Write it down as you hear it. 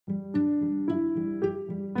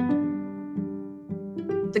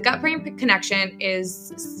the gut-brain connection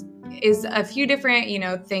is a few different,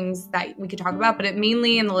 things that we could talk about, but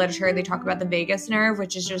mainly in the literature, they talk about the vagus nerve,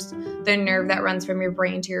 which is just the nerve that runs from your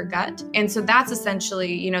brain to your gut. And so that's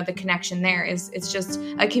essentially, the connection there it's just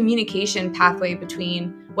a communication pathway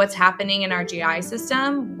between what's happening in our GI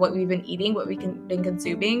system, what we've been eating, what we've been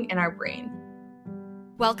consuming, and our brain.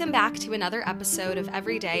 Welcome back to another episode of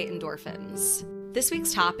Everyday Endorphins. This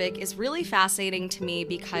week's topic is really fascinating to me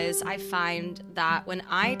because I find that when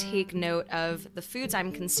I take note of the foods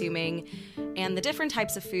I'm consuming and the different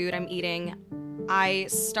types of food I'm eating, I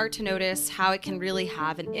start to notice how it can really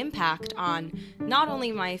have an impact on not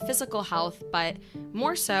only my physical health, but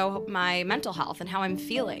more so my mental health and how I'm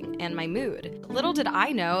feeling and my mood. Little did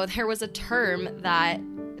I know there was a term that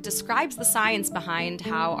describes the science behind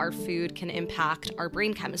how our food can impact our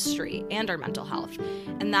brain chemistry and our mental health,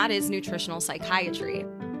 and that is nutritional psychiatry.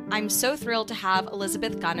 I'm so thrilled to have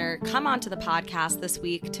Elizabeth Gunner come onto the podcast this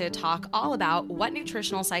week to talk all about what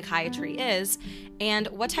nutritional psychiatry is and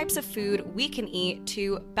what types of food we can eat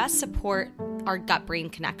to best support our gut-brain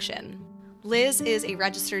connection. Liz is a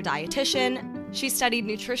registered dietitian. She studied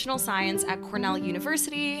nutritional science at Cornell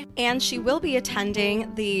University, and she will be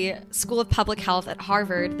attending the School of Public Health at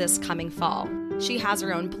Harvard this coming fall. She has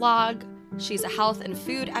her own blog, she's a health and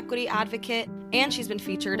food equity advocate, and she's been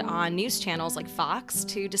featured on news channels like Fox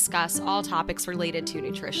to discuss all topics related to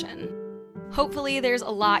nutrition. Hopefully there's a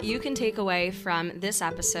lot you can take away from this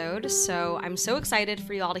episode, so I'm so excited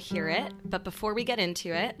for you all to hear it. But before we get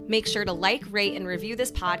into it, make sure to like, rate, and review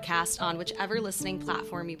this podcast on whichever listening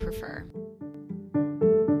platform you prefer.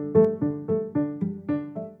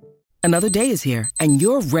 Another day is here, and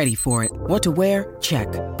you're ready for it. What to wear? Check.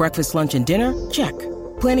 Breakfast, lunch, and dinner? Check.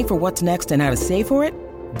 Planning for what's next and how to save for it?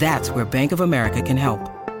 That's where Bank of America can help.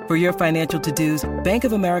 For your financial to-dos, Bank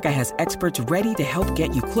of America has experts ready to help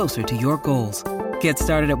get you closer to your goals. Get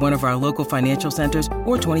started at one of our local financial centers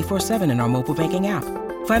or 24/7 in our mobile banking app.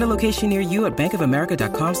 Find a location near you at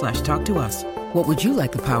bankofamerica.com/talktous. What would you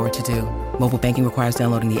like the power to do? Mobile banking requires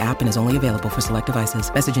downloading the app and is only available for select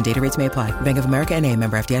devices. Message and data rates may apply. Bank of America N.A.,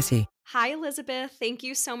 member FDIC. Hi, Elizabeth. Thank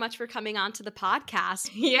you so much for coming on to the podcast.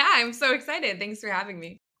 Yeah, I'm so excited. Thanks for having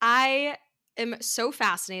me. I am so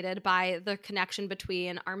fascinated by the connection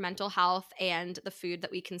between our mental health and the food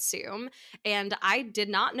that we consume. And I did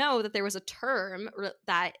not know that there was a term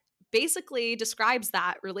that basically describes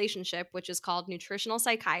that relationship, which is called nutritional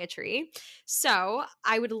psychiatry. So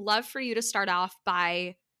I would love for you to start off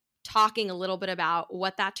by talking a little bit about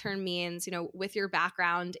what that term means, with your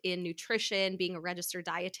background in nutrition, being a registered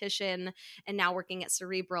dietitian, and now working at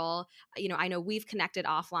Cerebral. I know we've connected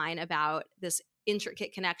offline about this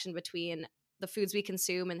intricate connection between the foods we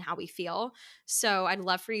consume and how we feel. So I'd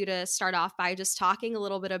love for you to start off by just talking a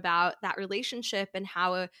little bit about that relationship and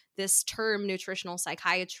how this term nutritional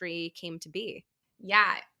psychiatry came to be.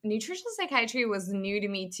 Yeah, nutritional psychiatry was new to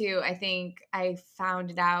me too. I think I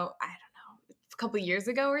found it out, a couple of years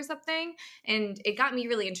ago or something. And it got me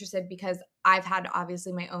really interested because I've had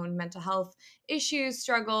obviously my own mental health issues,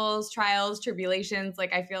 struggles, trials, tribulations,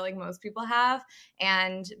 like I feel like most people have.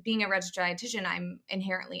 And being a registered dietitian, I'm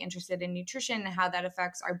inherently interested in nutrition and how that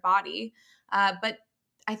affects our body. But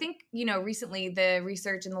I think, recently the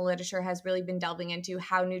research and the literature has really been delving into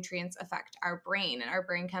how nutrients affect our brain and our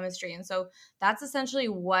brain chemistry. And so that's essentially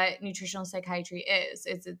what nutritional psychiatry is.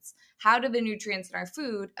 It's how do the nutrients in our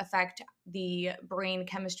food affect the brain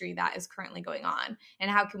chemistry that is currently going on?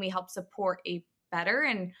 And how can we help support a better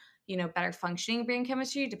and better functioning brain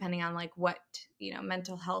chemistry, depending on like what,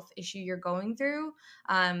 mental health issue you're going through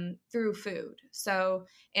food. So,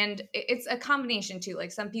 and it's a combination too.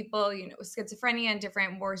 Like some people, with schizophrenia and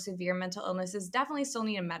different more severe mental illnesses definitely still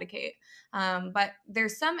need to medicate. But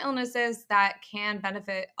there's some illnesses that can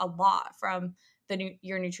benefit a lot from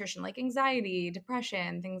your nutrition, like anxiety,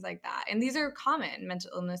 depression, things like that. And these are common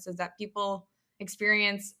mental illnesses that people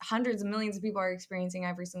experience, hundreds of millions of people are experiencing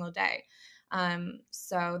every single day.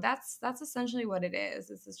 So that's essentially what it is.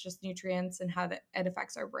 It's just nutrients and how it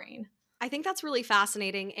affects our brain. I think that's really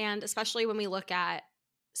fascinating. And especially when we look at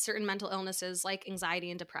certain mental illnesses like anxiety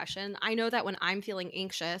and depression, I know that when I'm feeling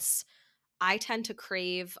anxious, I tend to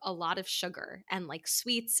crave a lot of sugar and like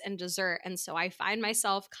sweets and dessert. And so I find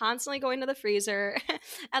myself constantly going to the freezer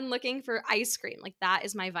and looking for ice cream. Like that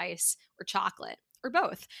is my vice, or chocolate, or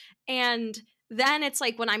both. And then it's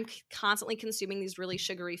like when I'm constantly consuming these really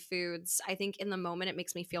sugary foods, I think in the moment it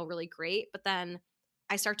makes me feel really great, but then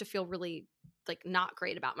I start to feel really like not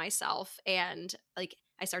great about myself, and like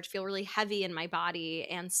I start to feel really heavy in my body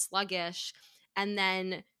and sluggish. And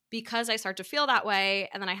then because I start to feel that way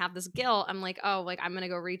and then I have this guilt, I'm like, oh, like I'm going to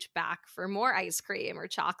go reach back for more ice cream or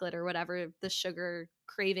chocolate or whatever the sugar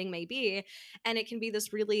craving may be. And it can be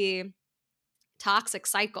this really toxic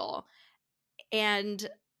cycle. And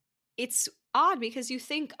it's odd because you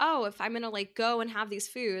think, oh, if I'm going to like go and have these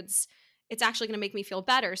foods, it's actually going to make me feel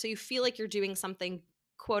better. So you feel like you're doing something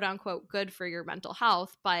quote unquote good for your mental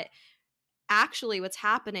health. But actually what's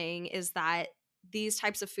happening is that these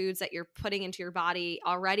types of foods that you're putting into your body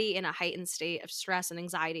already in a heightened state of stress and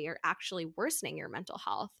anxiety are actually worsening your mental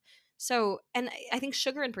health. So, and I think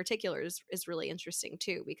sugar in particular is really interesting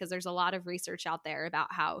too, because there's a lot of research out there about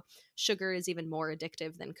how sugar is even more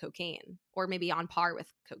addictive than cocaine, or maybe on par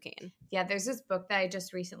with cocaine. Yeah, there's this book that I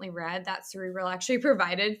just recently read that Cerebral actually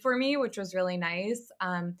provided for me, which was really nice.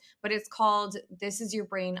 But it's called This Is Your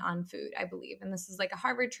Brain on Food, I believe. And this is like a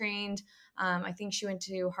Harvard trained, I think she went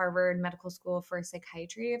to Harvard Medical School for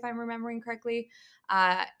psychiatry, if I'm remembering correctly.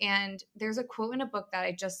 And there's a quote in a book that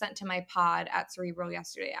I just sent to my pod at Cerebral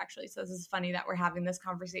yesterday, actually. So this is funny that we're having this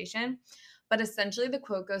conversation. But essentially the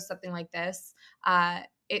quote goes something like this.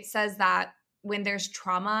 It says that when there's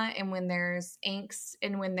trauma and when there's angst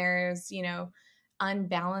and when there's,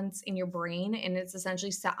 unbalance in your brain and it's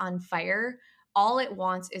essentially set on fire, all it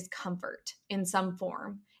wants is comfort in some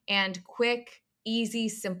form and quick, easy,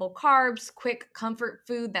 simple carbs, quick comfort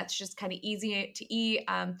food that's just kind of easy to eat.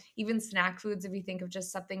 Even snack foods, if you think of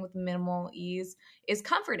just something with minimal ease, is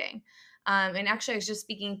comforting. And actually, I was just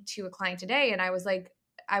speaking to a client today and I was like,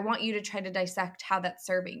 I want you to try to dissect how that's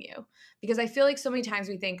serving you, because I feel like so many times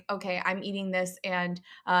we think, okay, I'm eating this and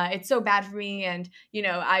it's so bad for me and,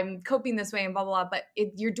 I'm coping this way and blah, blah, blah. But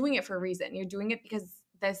you're doing it for a reason. You're doing it because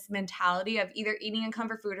this mentality of either eating a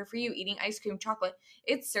comfort food or for you, eating ice cream, chocolate,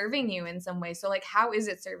 it's serving you in some way. So like, how is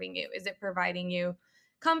it serving you? Is it providing you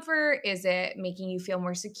comfort? Is it making you feel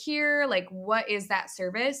more secure? Like, what is that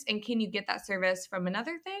service? And can you get that service from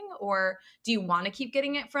another thing? Or do you want to keep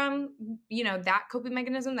getting it from, that coping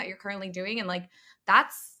mechanism that you're currently doing? And like,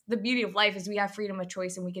 that's the beauty of life, is we have freedom of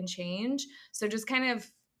choice and we can change. So just kind of,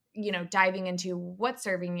 diving into what's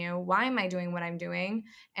serving you, why am I doing what I'm doing,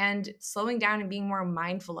 and slowing down and being more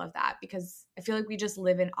mindful of that, because I feel like we just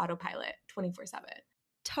live in autopilot 24/7.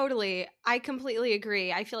 Totally. I completely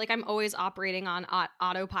agree. I feel like I'm always operating on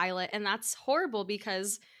autopilot, and that's horrible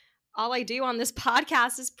because all I do on this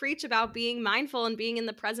podcast is preach about being mindful and being in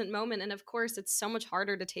the present moment. And of course, it's so much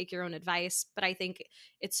harder to take your own advice, but I think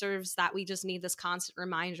it serves that we just need this constant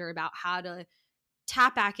reminder about how to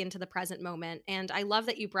tap back into the present moment. And I love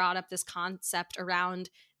that you brought up this concept around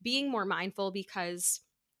being more mindful, because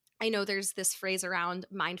I know there's this phrase around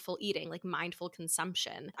mindful eating, like mindful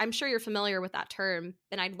consumption. I'm sure you're familiar with that term,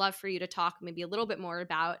 and I'd love for you to talk maybe a little bit more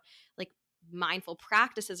about like mindful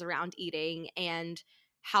practices around eating and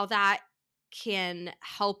how that can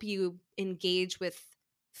help you engage with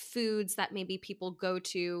foods that maybe people go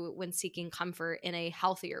to when seeking comfort in a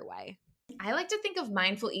healthier way. I like to think of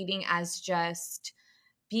mindful eating as just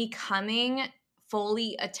becoming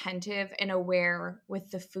fully attentive and aware with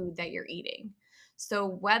the food that you're eating. So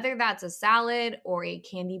whether that's a salad or a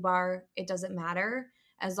candy bar, it doesn't matter,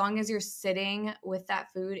 as long as you're sitting with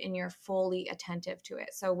that food and you're fully attentive to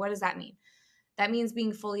it. So what does that mean? That means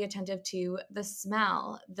being fully attentive to the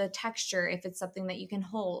smell, the texture, if it's something that you can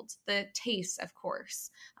hold, the taste, of course,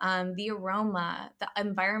 the aroma, the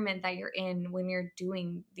environment that you're in when you're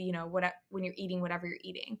doing, when you're eating whatever you're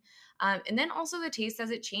eating. And then also the taste as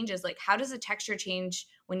it changes. Like, how does the texture change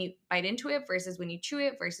when you bite into it versus when you chew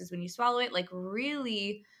it versus when you swallow it? Like,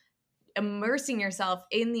 really immersing yourself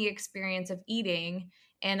in the experience of eating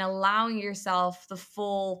and allowing yourself the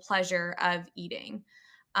full pleasure of eating.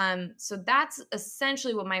 So that's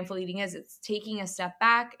essentially what mindful eating is. It's taking a step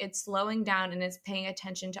back, it's slowing down, and it's paying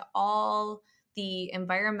attention to all the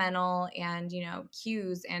environmental and,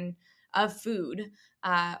 cues and of food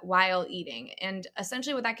while eating. And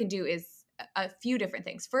essentially what that can do is a few different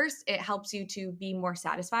things. First, it helps you to be more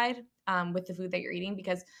satisfied with the food that you're eating,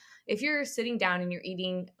 because if you're sitting down and you're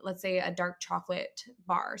eating, let's say, a dark chocolate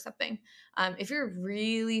bar or something, if you're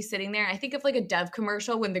really sitting there, I think of like a Dove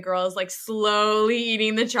commercial when the girl is like slowly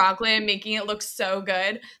eating the chocolate and making it look so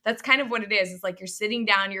good. That's kind of what it is. It's like you're sitting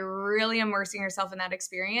down, you're really immersing yourself in that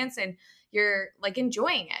experience, and you're like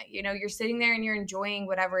enjoying it. You're sitting there and you're enjoying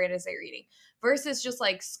whatever it is that you're eating, versus just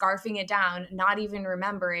like scarfing it down, not even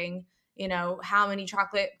remembering how many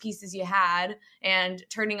chocolate pieces you had, and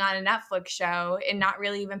turning on a Netflix show and not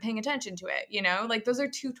really even paying attention to it. Like, those are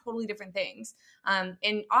two totally different things. And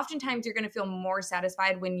oftentimes you're going to feel more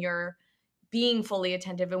satisfied when you're being fully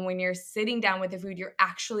attentive, and when you're sitting down with the food, you're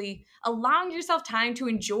actually allowing yourself time to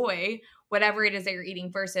enjoy whatever it is that you're eating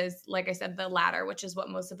versus, like I said, the latter, which is what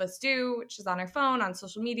most of us do, which is on our phone, on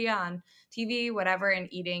social media, on TV, whatever, and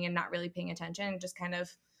eating and not really paying attention, just kind of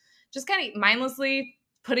mindlessly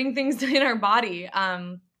putting things in our body.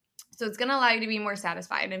 So it's going to allow you to be more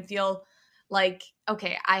satisfied and feel like,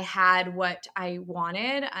 okay, I had what I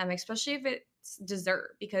wanted, especially if it's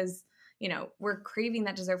dessert, because, you know, we're craving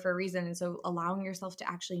that dessert for a reason. And so allowing yourself to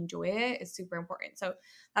actually enjoy it is super important. So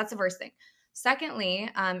that's the first thing. Secondly,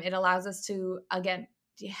 it allows us to, again,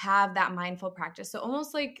 have that mindful practice. So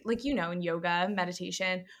almost like, you know, in yoga,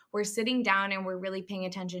 meditation, we're sitting down and we're really paying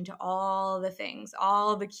attention to all the things,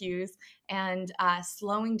 all the cues, and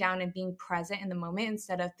slowing down and being present in the moment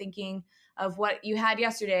instead of thinking of what you had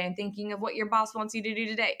yesterday and thinking of what your boss wants you to do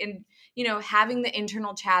today. And, you know, having the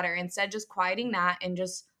internal chatter, instead just quieting that and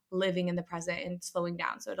just living in the present and slowing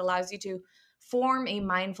down. So it allows you to form a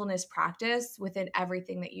mindfulness practice within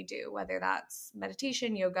everything that you do, whether that's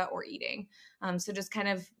meditation, yoga, or eating. So just kind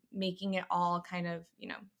of making it all kind of, you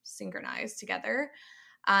know, synchronized together.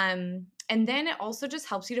 And then it also just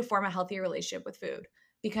helps you to form a healthier relationship with food,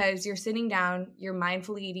 because you're sitting down, you're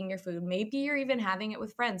mindfully eating your food. Maybe you're even having it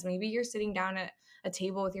with friends. Maybe you're sitting down at a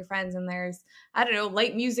table with your friends and there's, I don't know,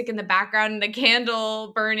 light music in the background and a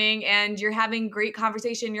candle burning, and you're having great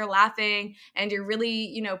conversation, you're laughing, and you're really,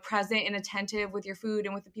 you know, present and attentive with your food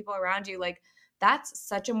and with the people around you. Like, that's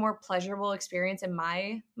such a more pleasurable experience in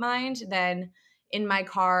my mind than in my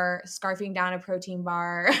car, scarfing down a protein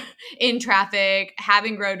bar in traffic,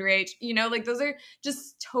 having road rage. You know, like, those are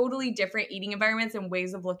just totally different eating environments and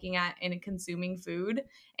ways of looking at and consuming food.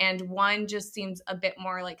 And one just seems a bit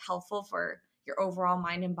more like helpful for your overall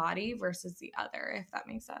mind and body versus the other, if that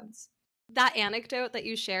makes sense. That anecdote that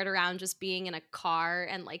you shared around just being in a car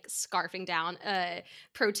and like scarfing down a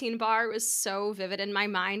protein bar was so vivid in my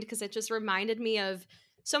mind, because it just reminded me of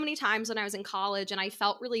so many times when I was in college and I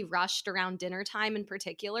felt really rushed around dinner time in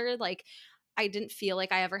particular. Like, I didn't feel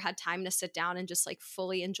like I ever had time to sit down and just like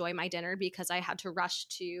fully enjoy my dinner because I had to rush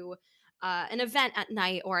to an event at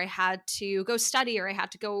night, or I had to go study, or I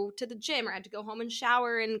had to go to the gym, or I had to go home and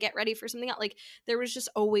shower and get ready for something else. Like, there was just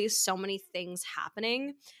always so many things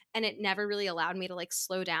happening, and it never really allowed me to like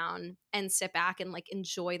slow down and sit back and like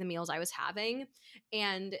enjoy the meals I was having.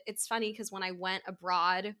 And it's funny because when I went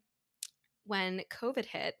abroad when COVID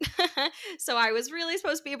hit, so I was really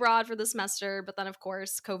supposed to be abroad for the semester, but then of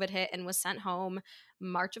course COVID hit and was sent home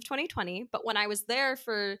March of 2020. But when I was there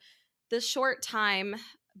for the short time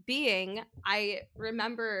being, I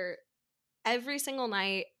remember every single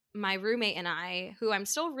night my roommate and I, who I'm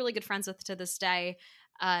still really good friends with to this day,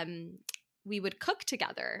 we would cook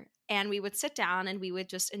together and we would sit down and we would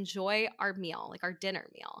just enjoy our meal, like our dinner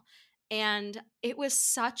meal. And it was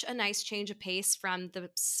such a nice change of pace from the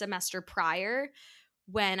semester prior,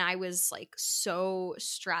 when I was like so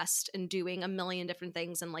stressed and doing a million different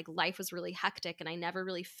things, and like life was really hectic and I never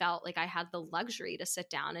really felt like I had the luxury to sit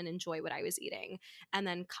down and enjoy what I was eating. And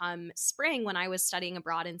then come spring, when I was studying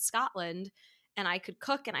abroad in Scotland and I could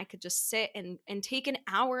cook and I could just sit and take an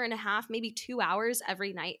hour and a half, maybe 2 hours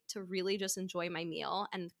every night to really just enjoy my meal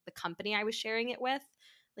and the company I was sharing it with,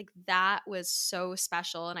 like, that was so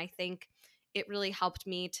special. And I think it really helped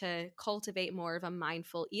me to cultivate more of a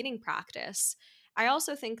mindful eating practice. I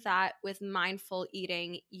also think that with mindful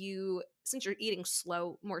eating, since you're eating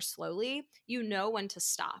more slowly, you know when to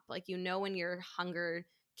stop. Like, you know when your hunger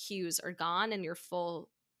cues are gone and your full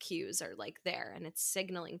cues are like there, and it's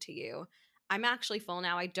signaling to you, I'm actually full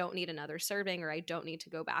now. I don't need another serving, or I don't need to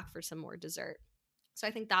go back for some more dessert. So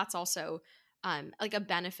I think that's also like a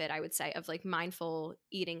benefit, I would say, of like mindful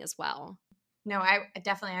eating as well. No, I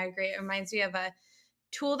agree. It reminds me of a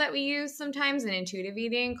tool that we use sometimes in intuitive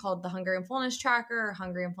eating called the Hunger and Fullness Tracker or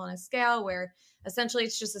Hunger and Fullness Scale, where essentially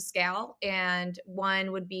it's just a scale, and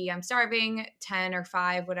 1 would be I'm starving, 10 or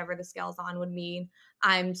 5, whatever the scale's on, would mean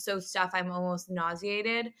I'm so stuffed I'm almost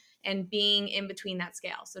nauseated, and being in between that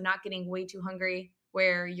scale. So not getting way too hungry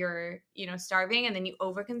where you're, you know, starving and then you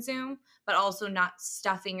overconsume, but also not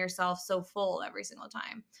stuffing yourself so full every single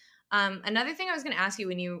time. Another thing I was going to ask you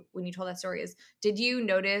when you told that story is, did you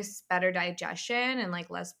notice better digestion and like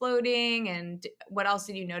less bloating? And what else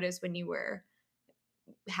did you notice when you were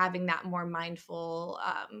having that more mindful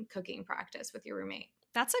cooking practice with your roommate?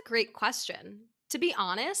 That's a great question. To be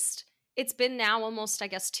honest, it's been now almost, I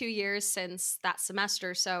guess, 2 years since that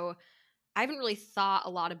semester. So I haven't really thought a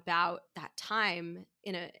lot about that time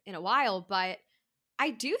in a while, but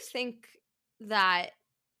I do think that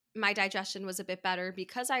my digestion was a bit better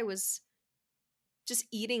because I was just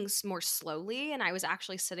eating more slowly and I was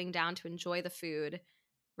actually sitting down to enjoy the food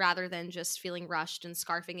rather than just feeling rushed and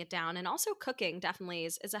scarfing it down. And also cooking definitely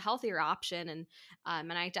is a healthier option. And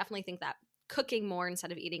I definitely think that cooking more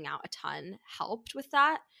instead of eating out a ton helped with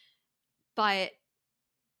that. But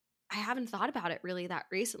I haven't thought about it really that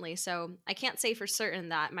recently. So I can't say for certain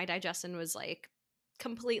that my digestion was like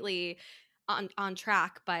completely on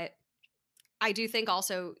track. But I do think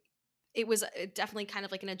also it was definitely kind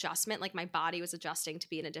of like an adjustment. Like my body was adjusting to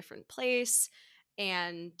be in a different place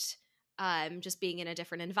and just being in a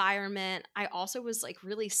different environment. I also was like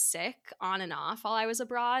really sick on and off while I was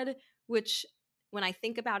abroad, which when I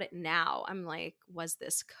think about it now, I'm like, was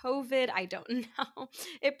this COVID? I don't know.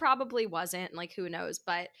 It probably wasn't. Like, who knows?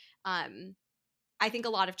 But I think a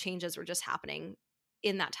lot of changes were just happening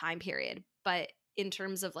in that time period. But in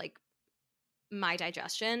terms of like my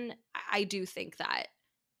digestion, I do think that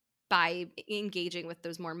by engaging with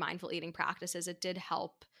those more mindful eating practices, it did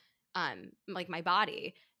help like my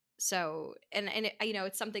body. So, and it,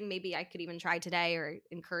 it's something maybe I could even try today or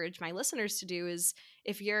encourage my listeners to do is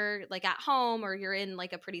if you're like at home or you're in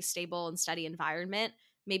like a pretty stable and steady environment,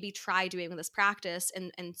 maybe try doing this practice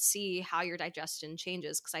and see how your digestion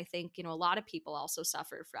changes. Cause I think, a lot of people also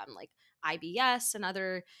suffer from like IBS and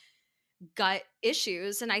other gut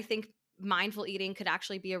issues. And I think mindful eating could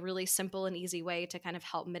actually be a really simple and easy way to kind of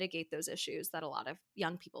help mitigate those issues that a lot of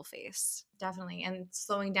young people face. Definitely. And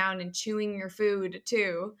slowing down and chewing your food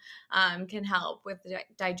too can help with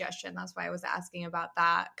digestion. That's why I was asking about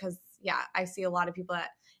that. Because, yeah, I see a lot of people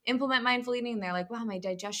that implement mindful eating and they're like, wow, my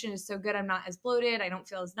digestion is so good. I'm not as bloated. I don't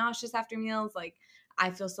feel as nauseous after meals. Like, I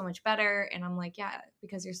feel so much better. And I'm like, yeah,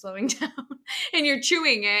 because you're slowing down and you're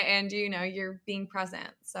chewing it and, you're being present.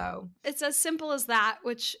 So it's as simple as that,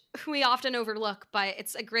 which we often overlook, but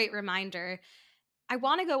it's a great reminder. I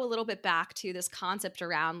want to go a little bit back to this concept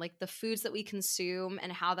around like the foods that we consume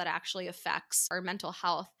and how that actually affects our mental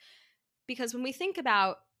health. Because when we think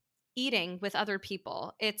about eating with other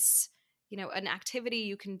people, it's an activity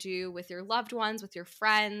you can do with your loved ones, with your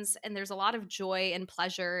friends, and there's a lot of joy and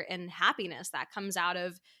pleasure and happiness that comes out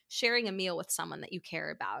of sharing a meal with someone that you care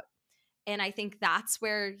about. And I think that's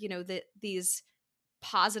where, these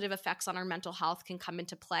positive effects on our mental health can come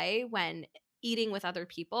into play when eating with other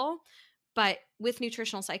people. But with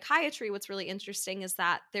nutritional psychiatry, what's really interesting is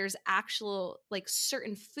that there's actual like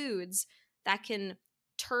certain foods that can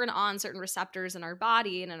turn on certain receptors in our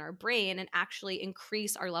body and in our brain and actually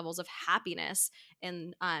increase our levels of happiness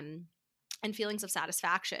and feelings of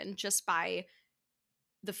satisfaction just by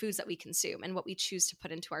the foods that we consume and what we choose to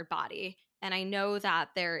put into our body. And I know that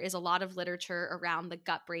there is a lot of literature around the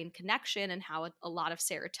gut-brain connection and how a lot of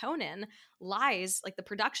serotonin lies, like the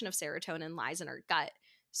production of serotonin lies in our gut.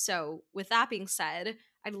 So with that being said,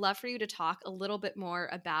 I'd love for you to talk a little bit more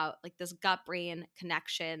about like this gut-brain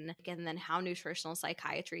connection and then how nutritional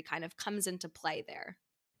psychiatry kind of comes into play there.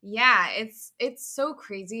 Yeah, it's so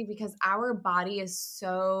crazy because our body is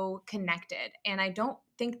so connected. And I don't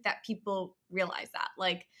think that people realize that.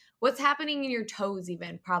 Like what's happening in your toes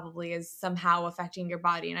even probably is somehow affecting your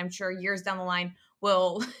body. And I'm sure years down the line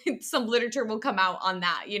some literature will come out on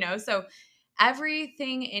that, So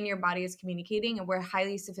everything in your body is communicating and we're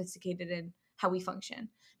highly sophisticated in how we function.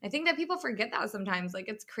 I think that people forget that sometimes. Like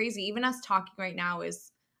it's crazy. Even us talking right now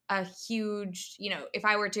is a huge, if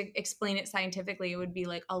I were to explain it scientifically, it would be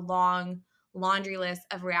like a long laundry list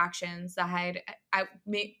of reactions that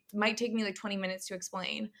might take me like 20 minutes to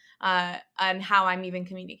explain on how I'm even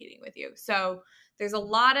communicating with you. So there's a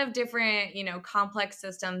lot of different, complex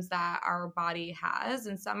systems that our body has,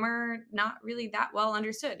 and some are not really that well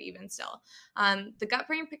understood even still. The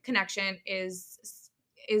gut-brain connection is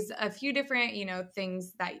a few different,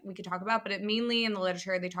 things that we could talk about, but it mainly in the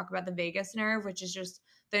literature, they talk about the vagus nerve, which is just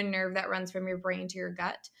the nerve that runs from your brain to your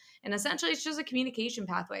gut. And essentially it's just a communication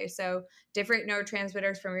pathway. So different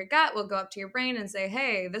neurotransmitters from your gut will go up to your brain and say,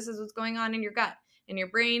 hey, this is what's going on in your gut. In your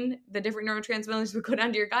brain, the different neurotransmitters will go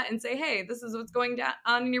down to your gut and say, hey, this is what's going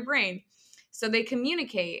on in your brain. So they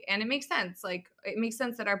communicate, and it makes sense. Like it makes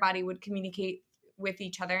sense that our body would communicate with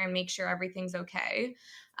each other and make sure everything's okay.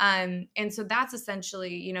 And so that's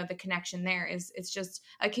essentially, the connection there is it's just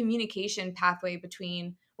a communication pathway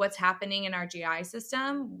between what's happening in our GI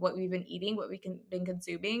system, what we've been eating, what we've been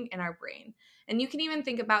consuming in our brain. And you can even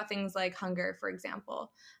think about things like hunger, for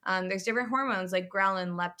example. There's different hormones like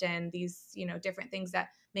ghrelin, leptin, these, different things that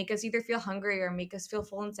make us either feel hungry or make us feel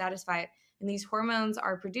full and satisfied. And these hormones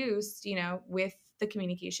are produced, with the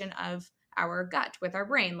communication of our gut, with our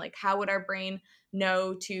brain. Like how would our brain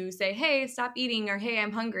know to say, hey, stop eating, or hey,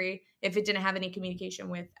 I'm hungry, if it didn't have any communication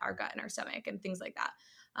with our gut and our stomach and things like that.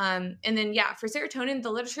 And then, for serotonin,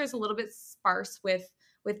 the literature is a little bit sparse with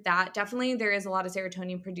that. Definitely there is a lot of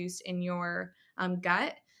serotonin produced in your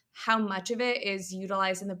gut. how much of it is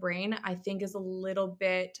utilized in the brain, I think is a little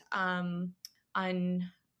bit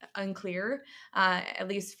unclear, at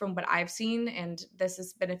least from what I've seen. And this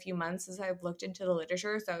has been a few months since I've looked into the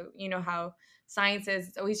literature. So you know how science is,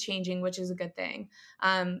 it's always changing, which is a good thing.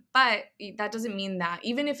 But that doesn't mean that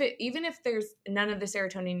even if there's none of the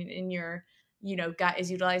serotonin in your gut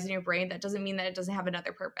is utilized in your brain, that doesn't mean that it doesn't have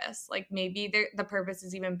another purpose. Like maybe the purpose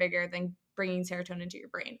is even bigger than bringing serotonin to your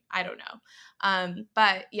brain. I don't know.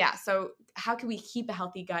 But yeah, so how can we keep a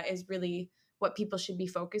healthy gut is really what people should be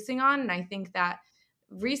focusing on. And I think that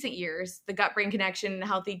recent years, the gut brain connection and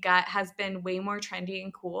healthy gut has been way more trendy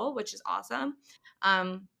and cool, which is awesome.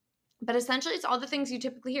 But essentially, it's all the things you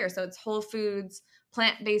typically hear. So it's whole foods,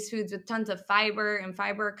 plant-based foods with tons of fiber, and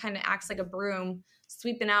fiber kind of acts like a broom,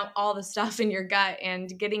 sweeping out all the stuff in your gut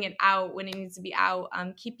and getting it out when it needs to be out,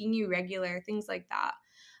 keeping you regular, things like that.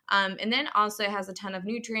 And then also it has a ton of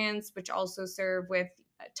nutrients, which also serve with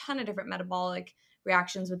a ton of different metabolic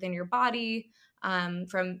reactions within your body,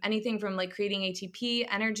 from anything from like creating ATP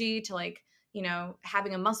energy to like,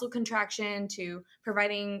 having a muscle contraction to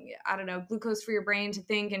providing, I don't know, glucose for your brain to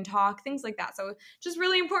think and talk, things like that. So just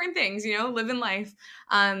really important things, living life.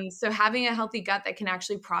 So having a healthy gut that can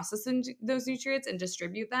actually process those nutrients and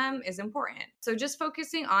distribute them is important. So just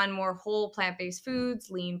focusing on more whole plant-based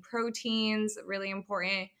foods, lean proteins, really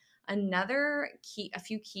important. A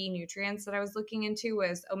few key nutrients that I was looking into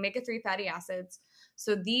was omega-3 fatty acids.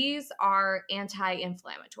 So these are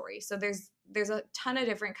anti-inflammatory. So there's a ton of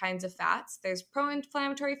different kinds of fats. There's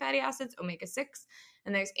pro-inflammatory fatty acids, omega-6,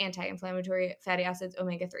 and there's anti-inflammatory fatty acids,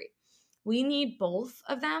 omega-3. We need both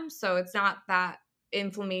of them. So it's not that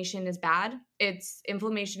inflammation is bad.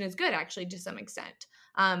 Inflammation is good, actually, to some extent.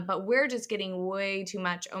 But we're just getting way too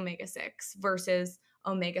much omega-6 versus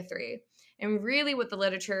omega-3. And really what the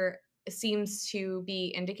literature seems to be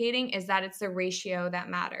indicating is that it's the ratio that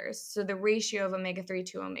matters. So the ratio of omega-3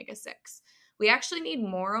 to omega-6. We actually need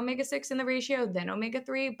more omega-6 in the ratio than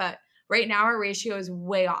omega-3, but right now our ratio is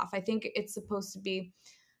way off. I think it's supposed to be,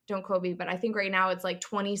 don't quote me, but I think right now it's like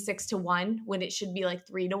 26-1 when it should be like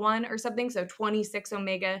 3-1 or something. So 26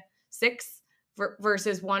 omega-6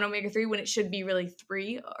 versus 1 omega-3 when it should be really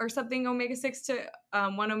 3 or something omega-6 to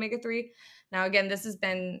 1 omega-3. Now, again, this has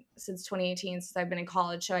been since 2018, since I've been in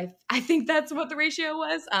college, so I think that's what the ratio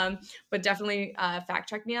was, but definitely fact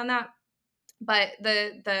check me on that. But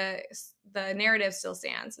the narrative still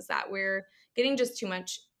stands, is that we're getting just too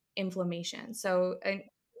much inflammation. So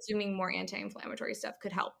consuming more anti-inflammatory stuff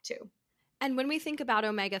could help too. And when we think about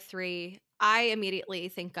omega-3, I immediately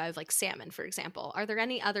think of like salmon, for example. Are there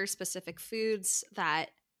any other specific foods that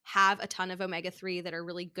have a ton of omega-3 that are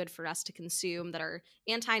really good for us to consume, that are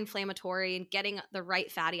anti-inflammatory and getting the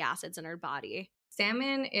right fatty acids in our body?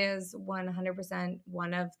 Salmon is 100%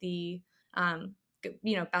 one of the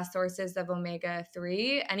best sources of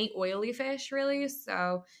omega-3. Any oily fish, really.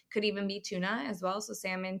 So could even be tuna as well. So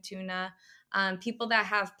salmon, tuna. People that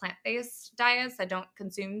have plant-based diets that don't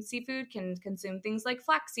consume seafood can consume things like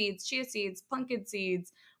flax seeds, chia seeds, pumpkin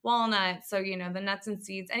seeds, walnuts. So, the nuts and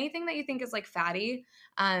seeds, anything that you think is like fatty,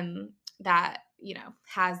 that,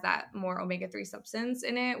 has that more omega-3 substance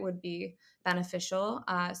in it would be beneficial.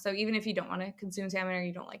 So even if you don't want to consume salmon or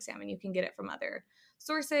you don't like salmon, you can get it from other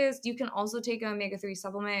sources. You can also take an omega-3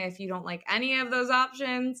 supplement if you don't like any of those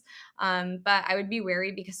options. But I would be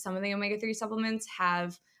wary because some of the omega-3 supplements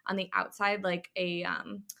have on the outside like the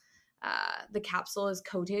capsule is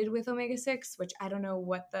coated with omega-6, which I don't know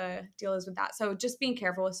what the deal is with that. So just being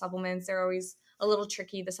careful with supplements. They're always a little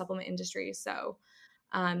tricky, the supplement industry. So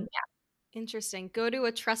yeah. Interesting. Go to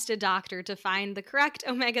a trusted doctor to find the correct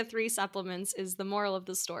omega-3 supplements is the moral of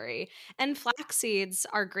the story. And flax seeds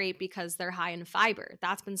are great because they're high in fiber.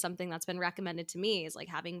 That's been something that's been recommended to me, is like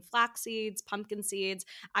having flax seeds, pumpkin seeds.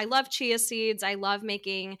 I love chia seeds. I love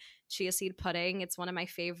making chia seed pudding. It's one of my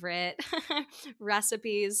favorite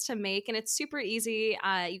recipes to make, and it's super easy.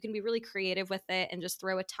 You can be really creative with it and just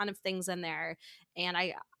throw a ton of things in there. And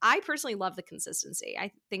I personally love the consistency.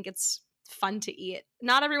 I think it's fun to eat.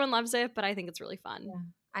 Not everyone loves it, but I think it's really fun. Yeah,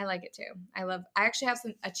 I like it too. I actually have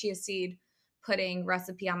a chia seed pudding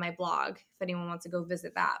recipe on my blog if anyone wants to go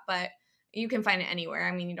visit that, but you can find it anywhere.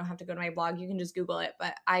 I mean, you don't have to go to my blog. You can just Google it,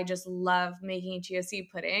 but I just love making chia seed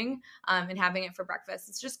pudding and having it for breakfast.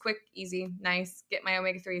 It's just quick, easy, nice, get my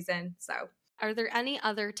omega-3s in. So are there any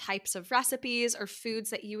other types of recipes or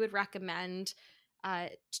foods that you would recommend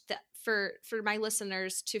for my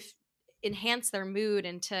listeners to enhance their mood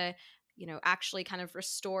and to actually kind of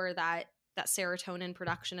restore that serotonin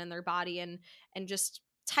production in their body, and just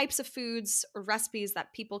types of foods or recipes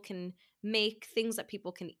that people can make, things that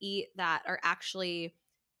people can eat that are actually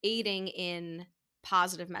aiding in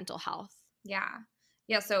positive mental health. Yeah.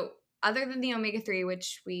 Yeah. So other than the omega-3,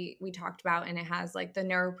 which we talked about, and it has like the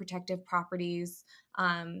neuroprotective properties,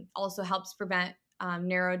 also helps prevent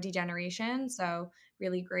neurodegeneration. So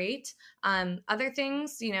really great. Other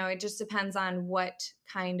things, it just depends on what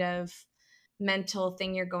kind of mental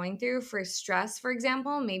thing you're going through. For stress, for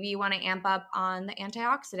example, maybe you want to amp up on the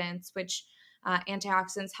antioxidants, which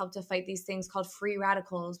antioxidants help to fight these things called free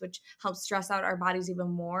radicals, which help stress out our bodies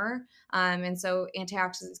even more. And so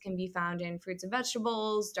antioxidants can be found in fruits and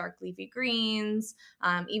vegetables, dark leafy greens,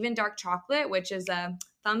 even dark chocolate, which is a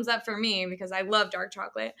thumbs up for me because I love dark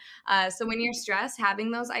chocolate. So when you're stressed,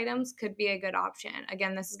 having those items could be a good option.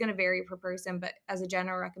 Again, this is going to vary per person, but as a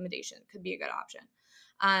general recommendation, could be a good option.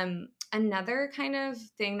 Another kind of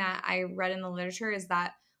thing that I read in the literature is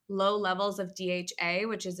that low levels of DHA,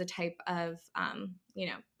 which is a type of,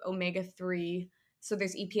 omega-3. So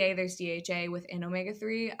there's EPA, there's DHA within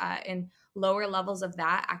omega-3, and lower levels of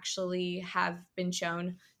that actually have been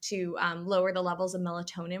shown to lower the levels of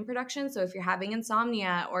melatonin production. So if you're having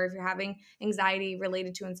insomnia or if you're having anxiety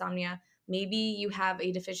related to insomnia, maybe you have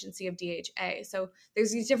a deficiency of DHA. So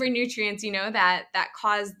there's these different nutrients, that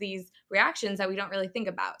cause these reactions that we don't really think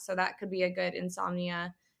about. So that could be a good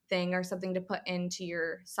insomnia thing or something to put into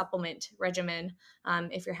your supplement regimen.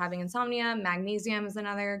 If you're having insomnia, magnesium is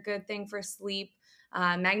another good thing for sleep.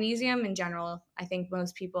 Magnesium in general, I think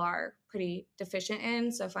most people are pretty deficient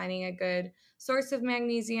in. So finding a good source of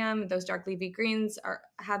magnesium, those dark leafy greens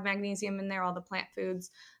have magnesium in there, all the plant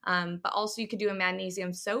foods. But also you could do a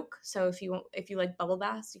magnesium soak. So if you like bubble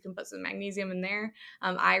baths, you can put some magnesium in there.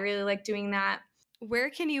 I really like doing that. Where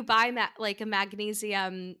can you buy like a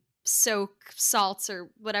magnesium soak salts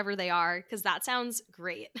or whatever they are? Because that sounds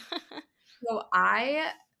great.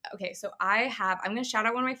 I'm going to shout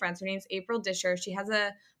out one of my friends. Her name's April Disher. She has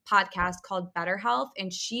a podcast called Better Health,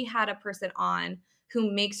 and she had a person on who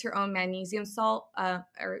makes her own magnesium salt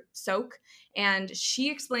or soak. And she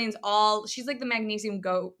explains she's like the magnesium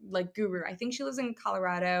guru. I think she lives in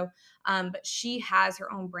Colorado, but she has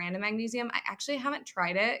her own brand of magnesium. I actually haven't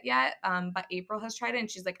tried it yet, but April has tried it, and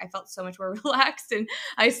she's like, I felt so much more relaxed and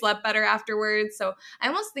I slept better afterwards. So I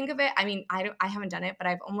almost think of it, I haven't done it, but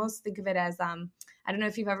I've almost think of it as, I don't know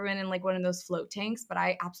if you've ever been in like one of those float tanks, but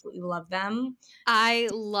I absolutely love them. I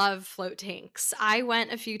love float tanks. I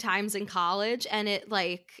went a few times in college and it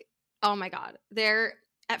oh my God,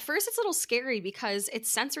 at first it's a little scary because it's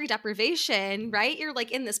sensory deprivation, right? You're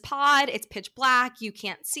like in this pod, it's pitch black, you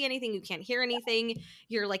can't see anything, you can't hear anything,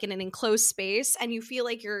 you're like in an enclosed space and you feel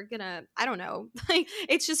like you're gonna, I don't know, like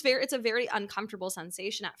it's a very uncomfortable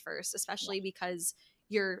sensation at first, especially because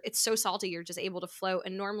it's so salty, you're just able to float.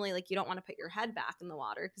 And normally like you don't want to put your head back in the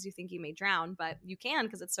water because you think you may drown, but you can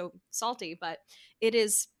because it's so salty. But it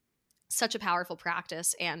is such a powerful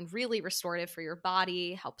practice and really restorative for your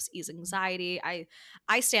body, helps ease anxiety.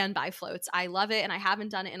 I stand by floats. I love it, and I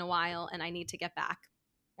haven't done it in a while, and I need to get back.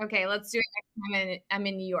 Okay, let's do it next time I'm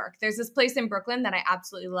in New York. There's this place in Brooklyn that I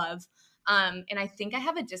absolutely love. And I think I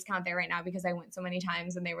have a discount there right now because I went so many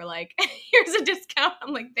times and they were like, here's a discount.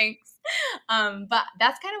 I'm like, thanks. But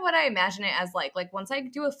that's kind of what I imagine it as like once I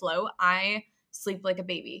do a float, I sleep like a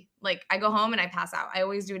baby. Like I go home and I pass out. I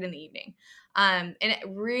always do it in the evening. And it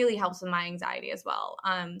really helps with my anxiety as well.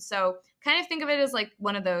 So kind of think of it as like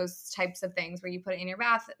one of those types of things where you put it in your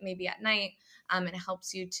bath, maybe at night, and it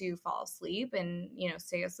helps you to fall asleep and,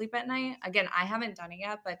 stay asleep at night. Again, I haven't done it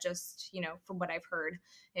yet, but just, from what I've heard,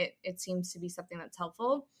 it seems to be something that's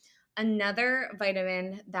helpful. Another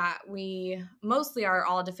vitamin that we mostly are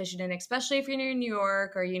all deficient in, especially if you're near New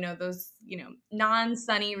York or, those,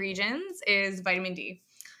 non-sunny regions, is vitamin D.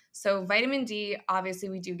 So vitamin D, obviously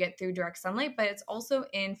we do get through direct sunlight, but it's also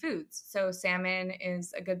in foods. So salmon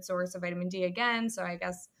is a good source of vitamin D again. So I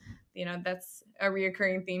guess, that's a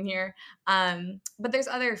reoccurring theme here. But there's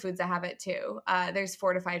other foods that have it too. There's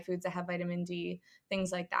fortified foods that have vitamin D,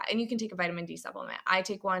 things like that. And you can take a vitamin D supplement. I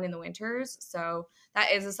take one in the winters. So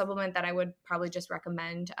that is a supplement that I would probably just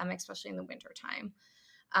recommend, especially in the winter time.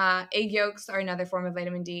 Egg yolks are another form of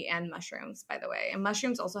vitamin D, and mushrooms, by the way. And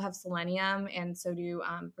mushrooms also have selenium, and so do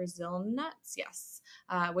Brazil nuts, yes,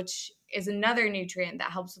 which is another nutrient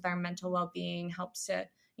that helps with our mental well-being, helps to,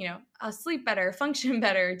 sleep better, function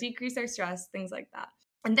better, decrease our stress, things like that.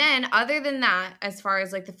 And then other than that, as far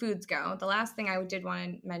as like the foods go, the last thing I did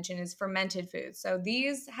want to mention is fermented foods. So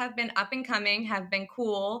these have been up and coming, have been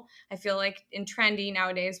cool. I feel like in trendy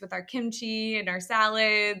nowadays with our kimchi and our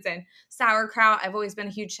salads and sauerkraut. I've always been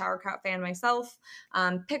a huge sauerkraut fan myself.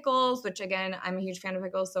 Pickles, which again, I'm a huge fan of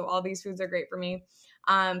pickles. So all these foods are great for me.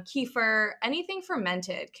 Kefir, anything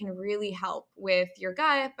fermented can really help with your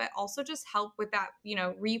gut, but also just help with that,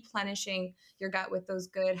 replenishing your gut with those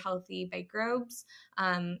good, healthy microbes.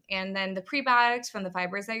 And then the prebiotics from the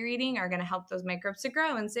fibers that you're eating are going to help those microbes to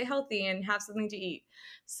grow and stay healthy and have something to eat.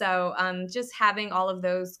 So just having all of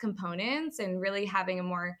those components and really having a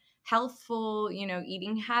more healthful,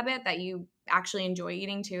 eating habit that you actually enjoy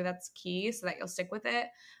eating too, that's key so that you'll stick with it,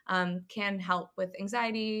 can help with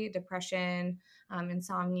anxiety, depression,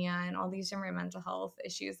 insomnia, and all these different mental health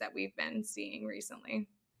issues that we've been seeing recently.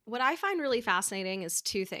 What I find really fascinating is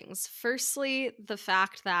two things. Firstly, the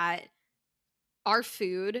fact that our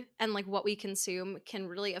food and like what we consume can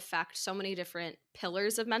really affect so many different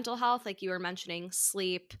pillars of mental health. Like you were mentioning,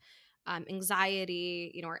 sleep,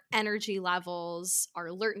 anxiety, our energy levels, our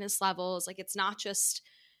alertness levels. Like it's not just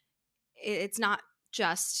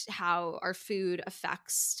how our food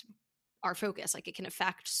affects our focus. Like it can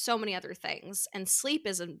affect so many other things, and sleep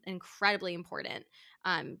is incredibly important,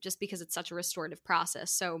 just because it's such a restorative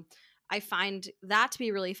process. So I find that to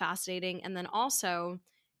be really fascinating. And then also,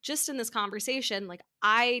 just in this conversation, like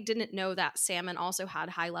I didn't know that salmon also had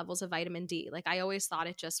high levels of vitamin D. Like I always thought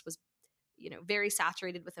it just was, very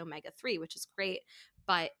saturated with omega-3, which is great,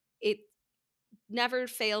 but it never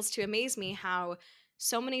fails to amaze me how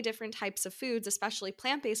so many different types of foods, especially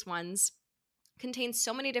plant-based ones, contain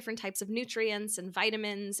so many different types of nutrients and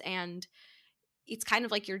vitamins, and it's kind of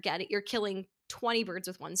like you're killing 20 birds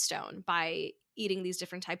with one stone by eating these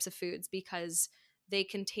different types of foods, because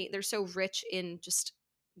they're so rich in just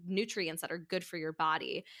nutrients that are good for your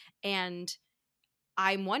body. And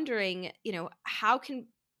I'm wondering, how can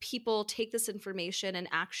people take this information and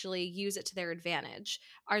actually use it to their advantage?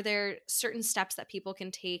 Are there certain steps that people can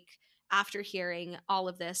take after hearing all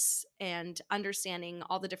of this and understanding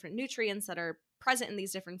all the different nutrients that are present in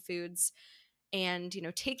these different foods, and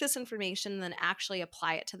take this information and then actually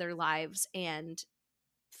apply it to their lives and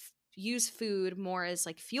use food more as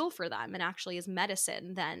like fuel for them and actually as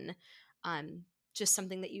medicine than just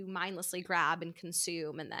something that you mindlessly grab and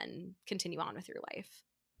consume and then continue on with your life?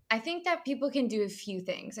 I think that people can do a few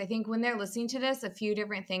things. I think when they're listening to this, a few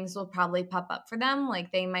different things will probably pop up for them.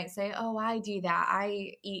 Like they might say, oh, I do that.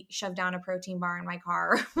 I shove down a protein bar in my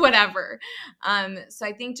car, whatever. So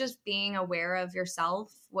I think just being aware of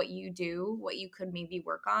yourself, what you do, what you could maybe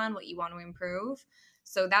work on, what you want to improve.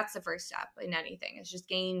 So that's the first step in anything, is just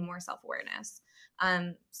gaining more self-awareness.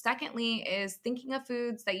 Secondly is thinking of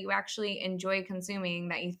foods that you actually enjoy consuming,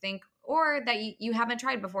 that you think, or that you haven't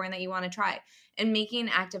tried before and that you want to try, and making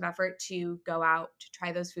an active effort to go out to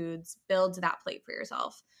try those foods, build that plate for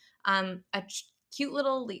yourself. Cute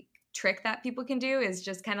little trick that people can do is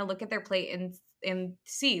just kind of look at their plate and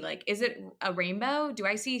see, like, is it a rainbow? Do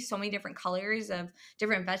I see so many different colors of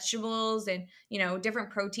different vegetables and, different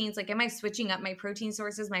proteins? Like, am I switching up my protein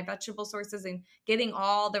sources, my vegetable sources, and getting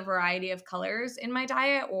all the variety of colors in my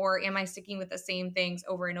diet? Or am I sticking with the same things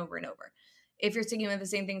over and over and over? If you're sticking with the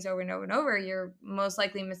same things over and over and over, you're most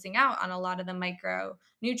likely missing out on a lot of the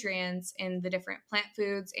micronutrients in the different plant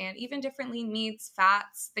foods and even different lean meats,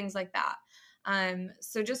 fats, things like that.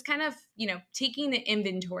 So just kind of, taking the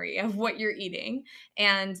inventory of what you're eating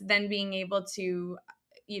and then being able to,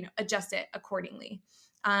 adjust it accordingly.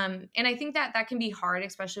 And I think that can be hard,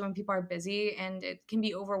 especially when people are busy, and it can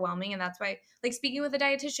be overwhelming. And that's why, like, speaking with a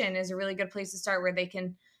dietitian is a really good place to start, where they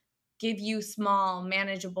can give you small,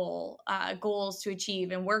 manageable goals to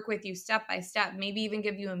achieve and work with you step by step, maybe even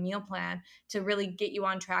give you a meal plan to really get you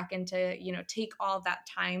on track and to, take all of that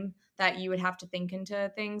time that you would have to think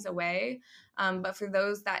into things away. But for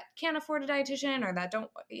those that can't afford a dietitian or that don't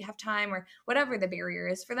have time or whatever the barrier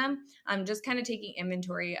is for them, just kind of taking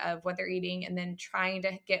inventory of what they're eating and then trying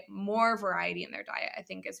to get more variety in their diet, I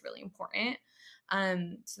think is really important.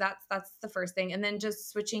 So that's the first thing. And then just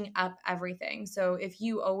switching up everything. So if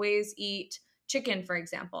you always eat chicken, for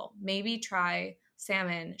example, maybe try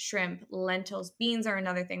salmon, shrimp, lentils. Beans are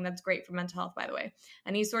another thing that's great for mental health, by the way.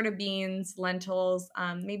 Any sort of beans, lentils,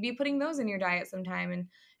 maybe putting those in your diet sometime and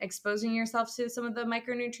exposing yourself to some of the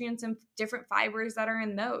micronutrients and different fibers that are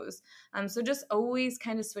in those. So just always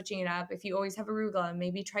kind of switching it up. If you always have arugula,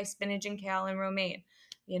 maybe try spinach and kale and romaine.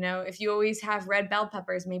 If you always have red bell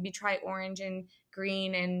peppers, maybe try orange and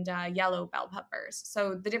green and yellow bell peppers.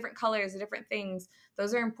 So the different colors, the different things,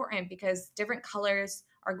 those are important because different colors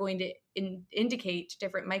are going to indicate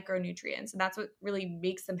different micronutrients. And that's what really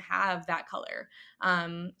makes them have that color.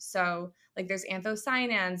 So like there's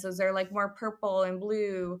anthocyanins, those are like more purple and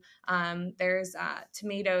blue. There's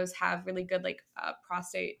tomatoes have really good like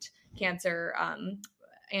prostate cancer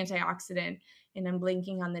antioxidant. And I'm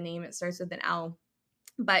blanking on the name. It starts with an L.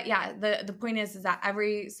 But yeah, the point is that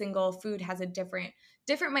every single food has a different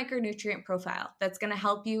micronutrient profile that's going to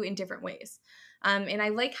help you in different ways. And I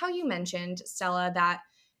like how you mentioned, Stella, that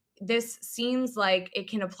this seems like it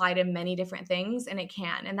can apply to many different things, and it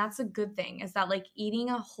can. And that's a good thing, is that like eating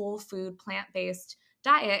a whole food, plant-based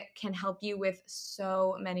diet can help you with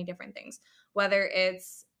so many different things, whether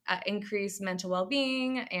it's increased mental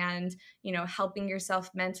well-being and, helping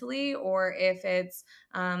yourself mentally, or if it's,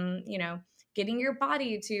 getting your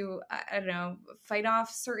body to, I don't know, fight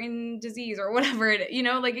off certain disease or whatever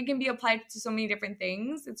like it can be applied to so many different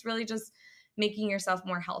things. It's really just making yourself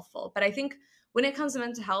more healthful. But I think when it comes to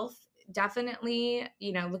mental health, definitely,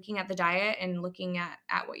 looking at the diet and looking at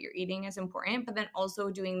what you're eating is important, but then also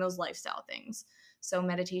doing those lifestyle things. So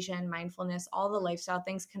meditation, mindfulness, all the lifestyle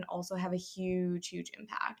things can also have a huge, huge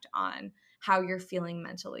impact on how you're feeling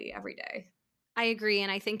mentally every day. I agree.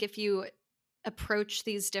 And I think if you approach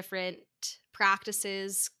these different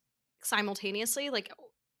practices simultaneously, like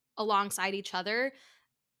alongside each other,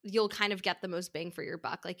 you'll kind of get the most bang for your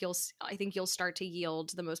buck. Like I think you'll start to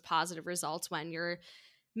yield the most positive results when you're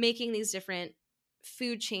making these different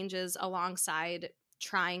food changes alongside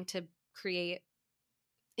trying to create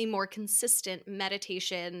a more consistent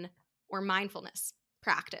meditation or mindfulness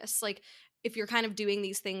practice. Like if you're kind of doing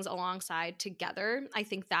these things alongside together, I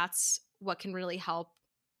think that's what can really help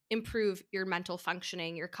improve your mental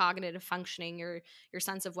functioning, your cognitive functioning, your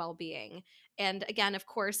sense of well-being. And again, of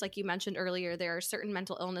course, like you mentioned earlier, there are certain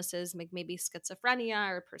mental illnesses, like maybe schizophrenia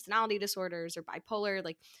or personality disorders or bipolar,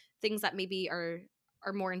 like things that maybe are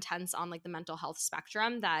more intense on like the mental health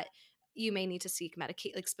spectrum that you may need to seek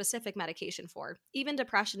like specific medication for. Even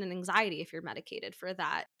depression and anxiety, if you're medicated for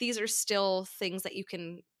that, these are still things that you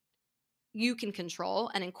can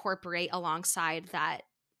control and incorporate alongside that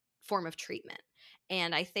form of treatment.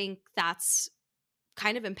 And I think that's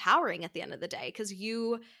kind of empowering at the end of the day, because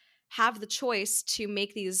you have the choice to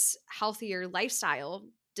make these healthier lifestyle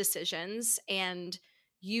decisions, and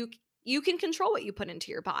you can control what you put into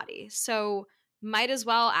your body. So might as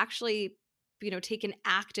well actually, take an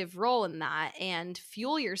active role in that and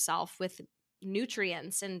fuel yourself with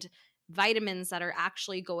nutrients and vitamins that are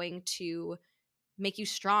actually going to make you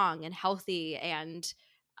strong and healthy and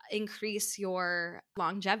increase your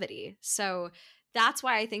longevity. So that's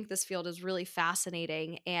why I think this field is really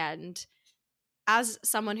fascinating. And as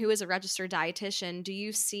someone who is a registered dietitian, do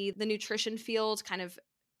you see the nutrition field kind of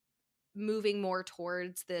moving more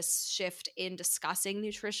towards this shift in discussing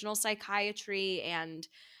nutritional psychiatry and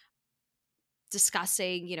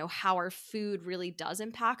discussing, how our food really does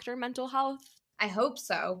impact our mental health? I hope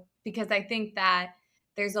so, because I think that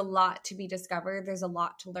there's a lot to be discovered. There's a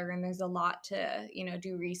lot to learn. There's a lot to,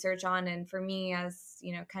 do research on. And for me as,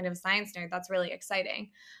 kind of a science nerd, that's really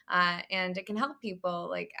exciting. And it can help people,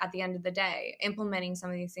 like at the end of the day, implementing some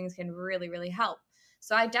of these things can really, really help.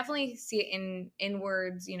 So I definitely see it in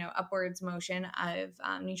inwards, upwards motion of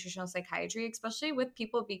nutritional psychiatry, especially with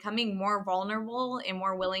people becoming more vulnerable and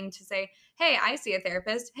more willing to say, hey, I see a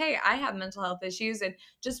therapist. Hey, I have mental health issues, and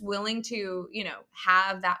just willing to,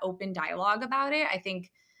 have that open dialogue about it. I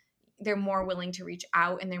think they're more willing to reach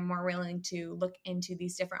out, and they're more willing to look into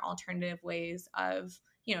these different alternative ways of,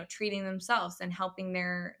 treating themselves and helping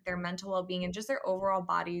their mental well-being and just their overall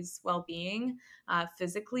body's well-being,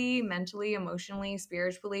 physically, mentally, emotionally,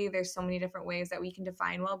 spiritually. There's so many different ways that we can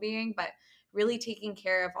define well-being, but really taking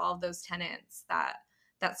care of all of those tenets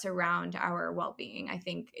that surround our well-being, I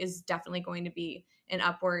think, is definitely going to be an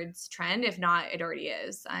upwards trend. If not, it already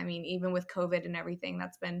is. I mean, even with COVID and everything,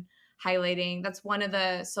 that's been highlighting. That's one of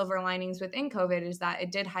the silver linings within COVID, is that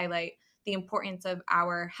it did highlight the importance of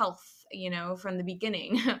our health, from the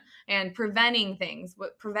beginning and preventing things.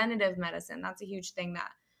 What preventative medicine, that's a huge thing that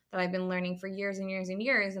I've been learning for years and years and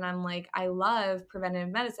years. And I'm like, I love preventative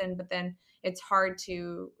medicine, but then it's hard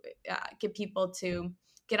to get people to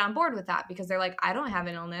get on board with that, because they're like, I don't have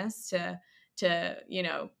an illness to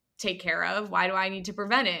take care of. Why do I need to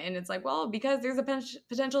prevent it? And it's like, well, because there's a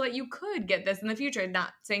potential that you could get this in the future.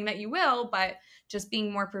 Not saying that you will, but just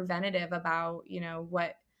being more preventative about,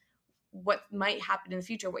 what might happen in the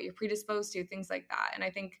future, what you're predisposed to, things like that. And I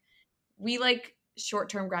think we like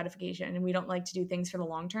short-term gratification, and we don't like to do things for the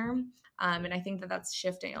long term. And I think that that's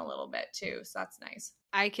shifting a little bit too. So that's nice.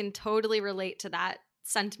 I can totally relate to that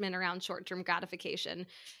sentiment around short-term gratification.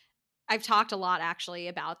 I've talked a lot actually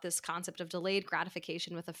about this concept of delayed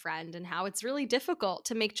gratification with a friend, and how it's really difficult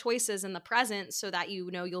to make choices in the present so that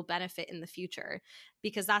you'll benefit in the future,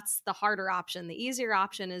 because that's the harder option. The easier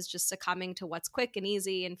option is just succumbing to what's quick and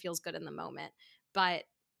easy and feels good in the moment. But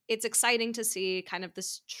it's exciting to see kind of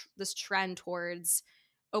this trend towards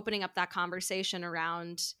opening up that conversation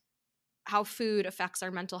around how food affects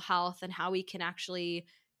our mental health and how we can actually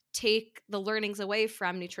take the learnings away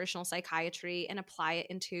from nutritional psychiatry and apply it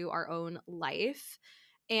into our own life.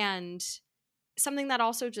 And something that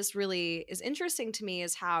also just really is interesting to me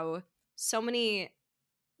is how so many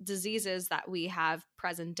diseases that we have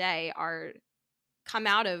present day are come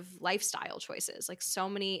out of lifestyle choices. Like so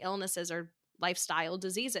many illnesses are lifestyle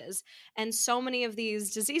diseases, and so many of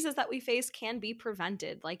these diseases that we face can be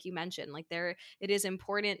prevented, like you mentioned. Like it is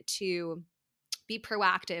important to be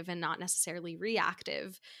proactive and not necessarily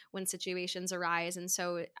reactive when situations arise. And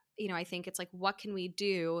so, I think it's like, what can we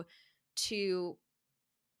do to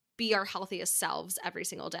be our healthiest selves every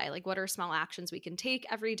single day? Like, what are small actions we can take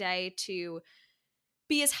every day to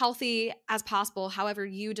be as healthy as possible, however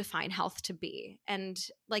you define health to be? And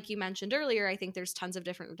like you mentioned earlier, I think there's tons of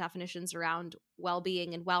different definitions around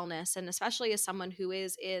well-being and wellness. And especially as someone who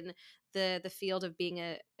is in the field of being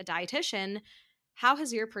a dietitian, how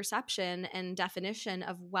has your perception and definition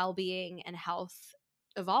of well-being and health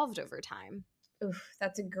evolved over time? Oof,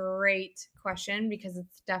 that's a great question because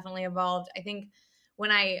it's definitely evolved. I think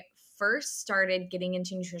when I first started getting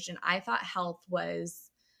into nutrition, I thought health was,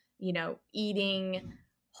 eating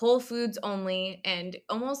whole foods only and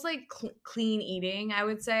almost like clean eating. I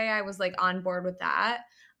would say I was like on board with that.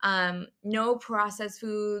 No processed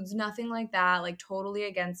foods, nothing like that, like totally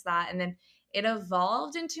against that. And then it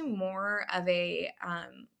evolved into more of a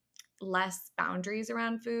less boundaries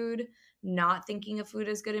around food, not thinking of food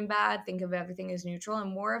as good and bad, think of everything as neutral,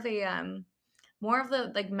 and more of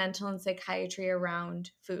the like mental and psychiatry around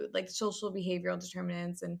food, like social behavioral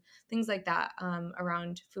determinants and things like that,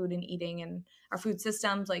 around food and eating and our food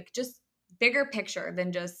systems, like just bigger picture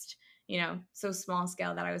than just, so small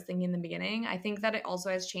scale that I was thinking in the beginning. I think that it also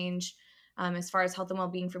has changed as far as health and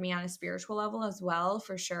well-being for me on a spiritual level as well,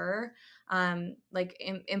 for sure. Like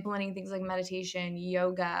implementing things like meditation,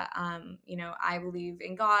 yoga, I believe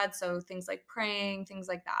in God. So things like praying, things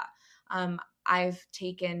like that. I've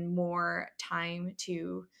taken more time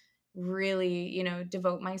to really,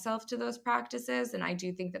 devote myself to those practices. And I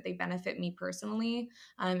do think that they benefit me personally.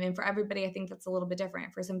 And for everybody, I think that's a little bit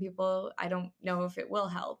different. For some people, I don't know if it will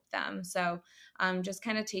help them. So just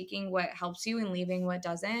kind of taking what helps you and leaving what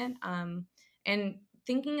doesn't. And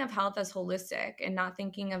thinking of health as holistic and not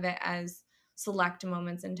thinking of it as select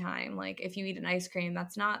moments in time. Like if you eat an ice cream,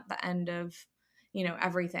 that's not the end of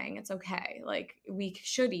everything. It's okay. Like we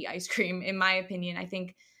should eat ice cream, in my opinion. I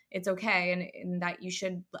think it's okay, and that you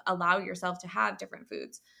should allow yourself to have different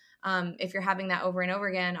foods. If you're having that over and over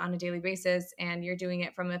again on a daily basis and you're doing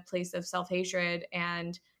it from a place of self-hatred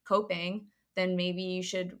and coping, then maybe you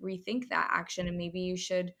should rethink that action, and maybe you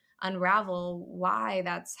should unravel why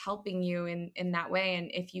that's helping you in that way,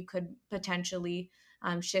 and if you could potentially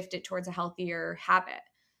shift it towards a healthier habit.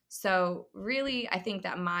 So really, I think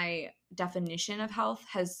that my definition of health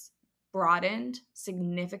has broadened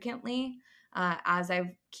significantly as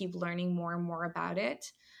I keep learning more and more about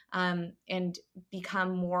it, and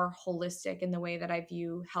become more holistic in the way that I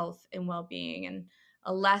view health and well-being, and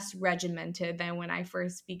less regimented than when I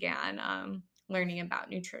first began learning about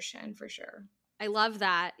nutrition, for sure. I love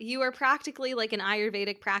that. You are practically like an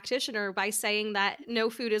Ayurvedic practitioner by saying that no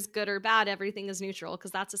food is good or bad, everything is neutral,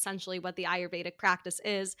 because that's essentially what the Ayurvedic practice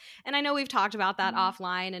is. And I know we've talked about that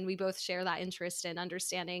offline, and we both share that interest in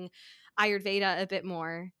understanding Ayurveda a bit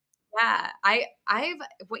more. Yeah, I've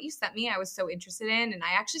what you sent me, I was so interested in, and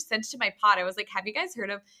I actually sent it to my pod. I was like, have you guys heard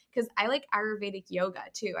of, because I like Ayurvedic yoga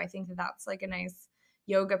too. I think that that's like a nice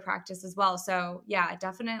yoga practice as well. So yeah,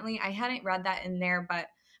 definitely. I hadn't read that in there, but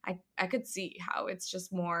I could see how it's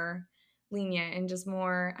just more lenient and just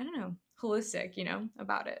more, I don't know, holistic,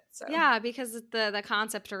 about it. So yeah, because the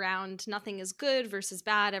concept around nothing is good versus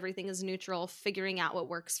bad, everything is neutral, figuring out what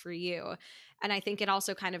works for you. And I think it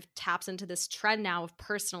also kind of taps into this trend now of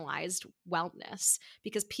personalized wellness,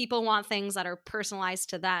 because people want things that are personalized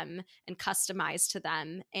to them and customized to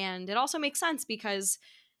them. And it also makes sense because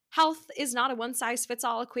health is not a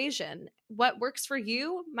one-size-fits-all equation. What works for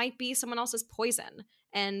you might be someone else's poison,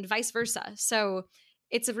 and vice versa. So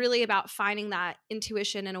it's really about finding that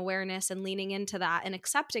intuition and awareness and leaning into that and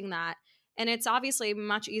accepting that. And it's obviously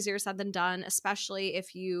much easier said than done, especially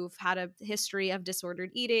if you've had a history of disordered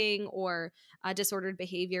eating or disordered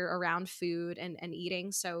behavior around food and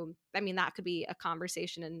eating. So, I mean, that could be a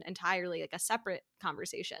conversation and entirely like a separate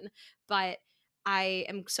conversation. But I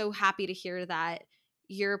am so happy to hear that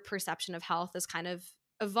your perception of health has kind of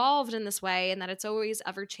evolved in this way, and that it's always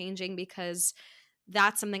ever changing, because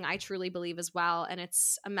that's something I truly believe as well. And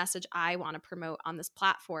it's a message I want to promote on this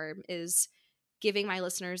platform, is giving my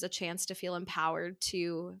listeners a chance to feel empowered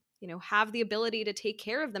to have the ability to take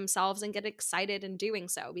care of themselves and get excited in doing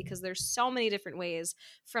so, because there's so many different ways,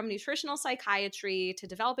 from nutritional psychiatry to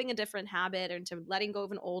developing a different habit and to letting go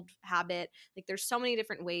of an old habit. Like, there's so many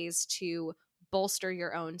different ways to bolster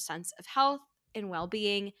your own sense of health and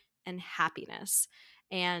well-being and happiness.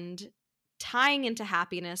 And tying into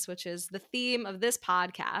happiness, which is the theme of this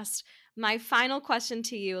podcast, my final question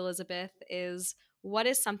to you, Elizabeth, is what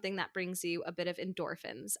is something that brings you a bit of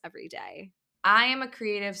endorphins every day? I am a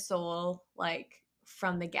creative soul, like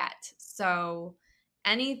from the get. So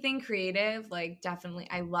anything creative, like definitely,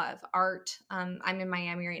 I love art. I'm in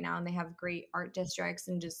Miami right now and they have great art districts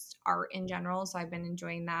and just art in general. So I've been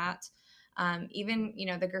enjoying that. Even,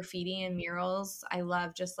 the graffiti and murals, I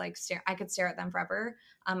love just like I could stare at them forever.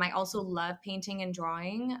 I also love painting and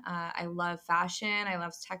drawing. I love fashion. I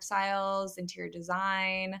love textiles, interior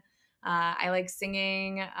design. I like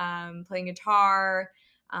singing, playing guitar,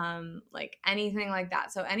 like anything like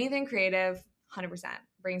that. So anything creative, 100%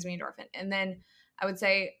 brings me endorphin. And then I would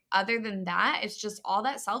say other than that, it's just all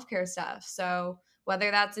that self-care stuff. So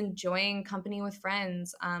whether that's enjoying company with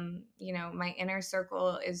friends, my inner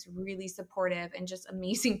circle is really supportive and just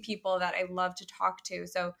amazing people that I love to talk to.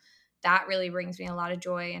 So that really brings me a lot of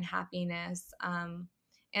joy and happiness.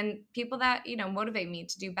 And people that, motivate me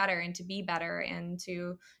to do better and to be better and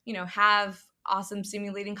to, have awesome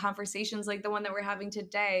stimulating conversations like the one that we're having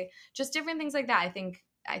today. Just different things like that. I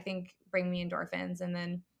think bring me endorphins. And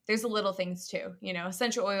then there's the little things too,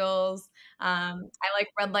 essential oils. I like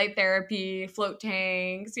red light therapy, float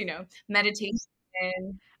tanks, meditation.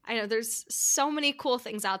 I know there's so many cool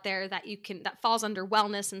things out there that that falls under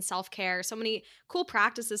wellness and self-care, so many cool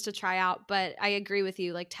practices to try out. But I agree with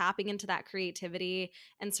you, like tapping into that creativity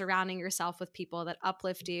and surrounding yourself with people that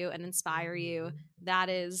uplift you and inspire you, that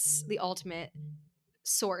is the ultimate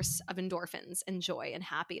source of endorphins and joy and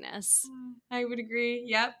happiness. I would agree.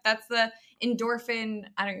 Yep. That's the endorphin.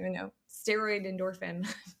 I don't even know. Steroid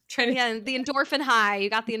endorphin. Yeah, the endorphin high. You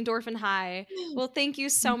got the endorphin high. Well, thank you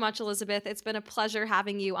so much, Elizabeth. It's been a pleasure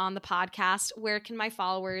having you on the podcast. Where can my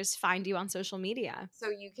followers find you on social media? So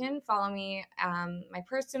you can follow me. My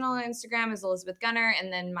personal Instagram is Elizabeth Gunner,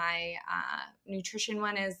 and then my nutrition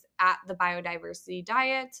one is at the Biodiversity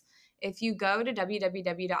Diet. If you go to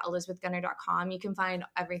www.elizabethgunner.com, you can find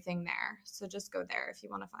everything there. So just go there if you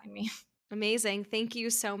want to find me. Amazing. Thank you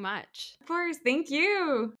so much. Of course. Thank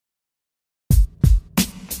you.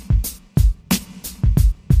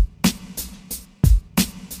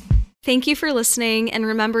 Thank you for listening, and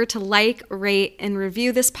remember to like, rate, and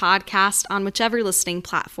review this podcast on whichever listening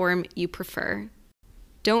platform you prefer.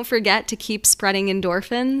 Don't forget to keep spreading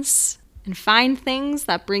endorphins and find things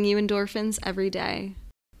that bring you endorphins every day.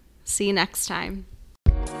 See you next time.